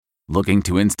Looking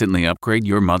to instantly upgrade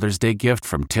your Mother's Day gift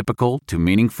from typical to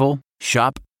meaningful?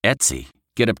 Shop Etsy.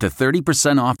 Get up to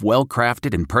 30% off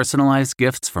well-crafted and personalized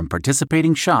gifts from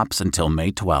participating shops until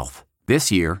May 12th. This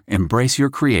year, embrace your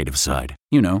creative side.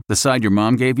 You know, the side your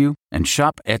mom gave you. And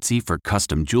shop Etsy for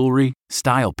custom jewelry,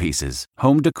 style pieces,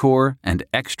 home decor, and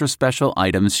extra special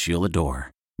items she'll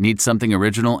adore. Need something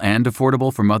original and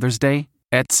affordable for Mother's Day?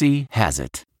 Etsy has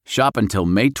it. Shop until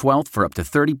May 12th for up to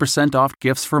 30% off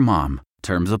gifts for mom.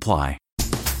 Terms apply.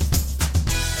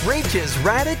 Rachel's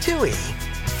Ratatouille.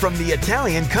 From the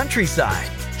Italian countryside,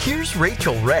 here's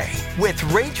Rachael Ray with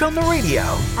Rach on the Radio.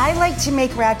 I like to make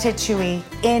ratatouille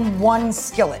in one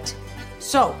skillet.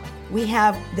 So we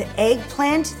have the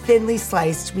eggplant thinly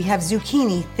sliced, we have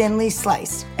zucchini thinly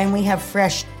sliced, and we have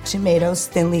fresh tomatoes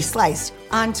thinly sliced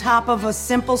on top of a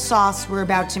simple sauce we're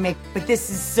about to make. But this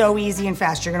is so easy and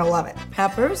fast, you're gonna love it.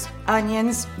 Peppers,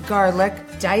 onions, garlic,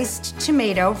 diced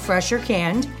tomato, fresh or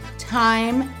canned,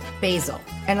 thyme, basil,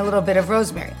 and a little bit of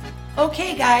rosemary.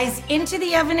 Okay guys, into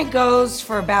the oven it goes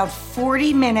for about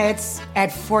 40 minutes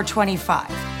at 425.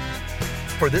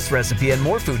 For this recipe and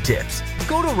more food tips,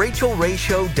 go to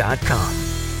RachelRayShow.com.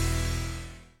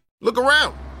 Look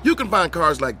around. You can find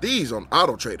cars like these on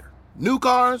AutoTrader. New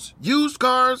cars, used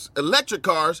cars, electric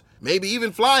cars, maybe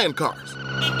even flying cars.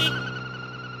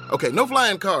 Okay, no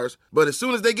flying cars, but as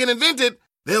soon as they get invented,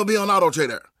 they'll be on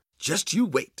AutoTrader. Just you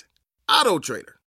wait. AutoTrader.